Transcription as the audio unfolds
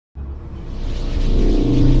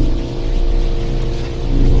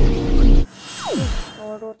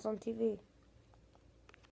TV.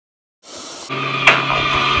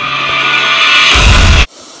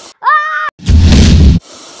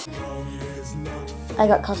 I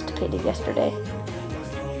got constipated yesterday.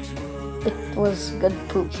 It was good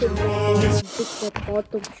poop.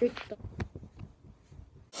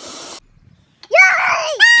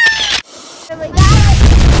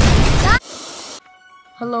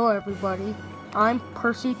 Hello everybody, I'm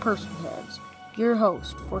Percy Personheads, your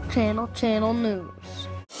host for Channel News.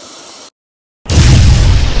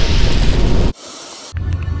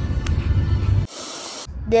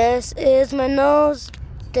 This is my nose,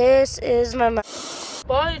 this is my mouth.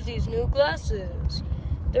 Buy these new glasses,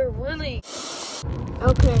 they're really...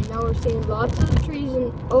 Okay, now we're seeing lots of trees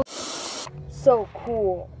and... Oh, so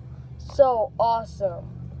cool, so awesome.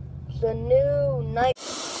 The new night...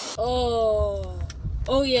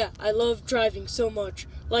 Oh yeah, I love driving so much.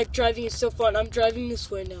 Like, driving is so fun. I'm driving this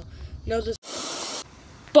way now. Now this...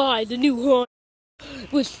 Buy the new Honda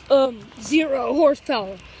with, 0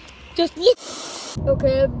 horsepower. Just look...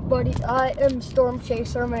 Okay, everybody, I am Storm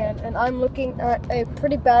Chaser Man, and I'm looking at a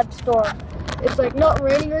pretty bad storm. It's like not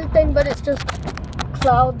raining or anything, but it's just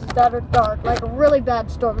clouds that are dark. Like a really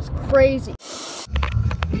bad storm. It's crazy.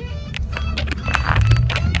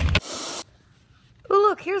 Oh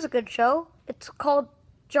look, here's a good show. It's called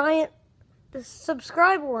the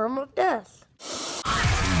Subscribe Worm of Death.